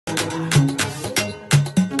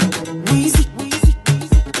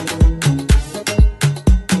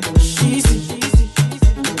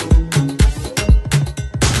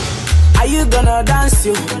gonna dance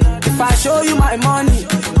you? If I show you my money,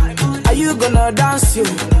 are you gonna dance you?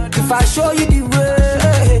 If I show you the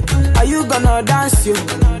way, are you gonna dance you?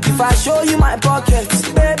 If I show you my pockets,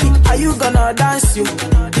 baby, are you gonna dance you?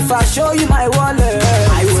 If I show you my wallet,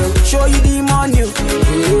 I will show you the money.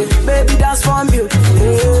 Baby, dance from you.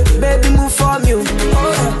 Baby, move from you.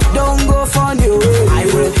 Don't go from you. I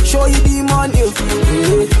will show you the money.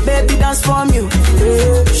 Baby, dance from you.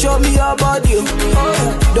 Show me your body.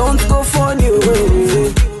 Don't go from you.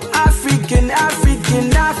 African,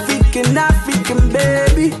 African, African, African,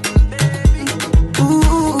 baby.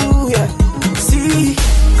 Ooh, yeah. See,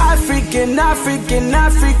 African, African,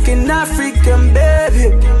 African, African,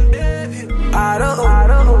 baby. I don't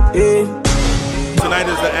know, yeah. Tonight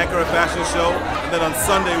is the Afro Fashion show, and then on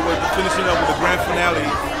Sunday we're finishing up with the grand finale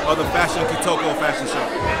of the Fashion Kitoko Fashion Show.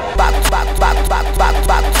 Back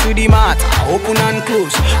to the mat, open and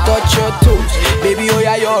close, touch your toes, baby, oh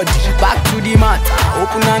yeah, yodi. Back to the mat,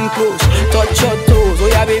 open and close, touch your toes, oh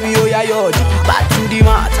yeah, baby, oh yeah, yodi. Back to the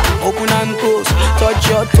mat, open and close, touch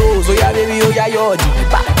your toes, oh yeah, baby, oh yeah, yodi.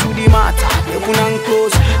 Back to the mat, open and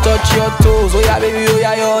close, touch your toes, oh yeah, baby, oh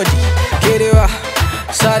yeah, yodi. Kerewa,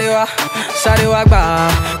 sarewa, sarewa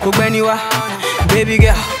gba, kogbeniwa, baby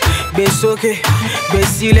girl. Besoke,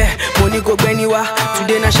 besile, money go beniwa.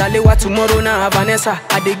 Today na Shalewa, tomorrow na Vanessa.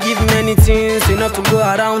 I dey give many things, enough to go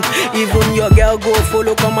around. Even your girl go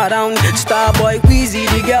follow come around. Starboy, Queasy,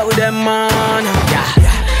 the girl them man.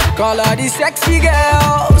 Yeah. Call all the sexy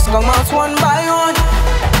girls, come out one by one.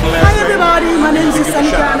 Hi everybody, my name is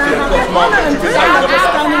Sanika and I have the honor and privilege of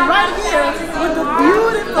standing right here with the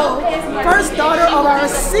beautiful first daughter of our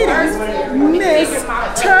city, Miss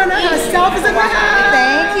Turner herself is in the house.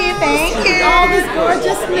 Thank you. All this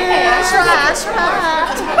gorgeousness.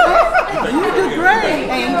 You do great.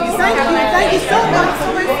 Thank you so much. I'm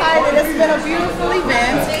so excited. It's been a beautiful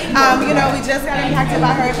event. You know, we just got impacted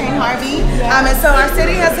by Hurricane Harvey. And so our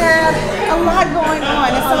city has had a lot going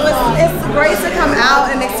on. And so it's great to come out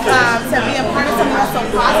and to be a part of something that's so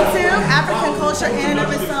positive. African culture in and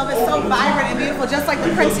of itself is so vibrant and beautiful. Just like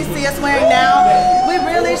the prints you see us wearing now, we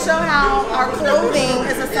really show how our clothing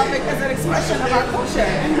is an expression of our culture.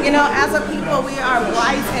 You know, as a people, we are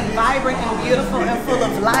bright and vibrant and beautiful and full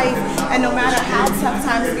of life. And no matter how tough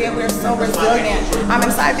times get, we're so resilient.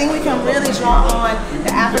 So I think we can really draw on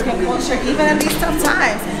the African culture even in these tough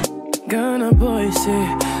times. Ghana boy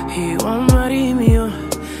say he want marry me.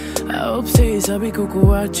 I hope say sabi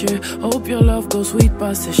kukuache. Hope your love goes sweet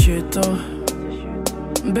past the shit.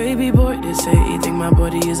 Baby boy, they say he think my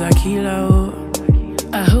body is a killer. Oh.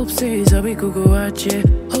 I hope say sabi kukuache.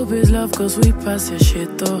 Hope his love goes sweet past the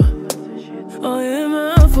shit. Oh yeah,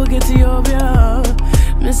 man, forget Ethiopia.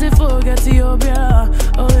 Me say forget Ethiopia.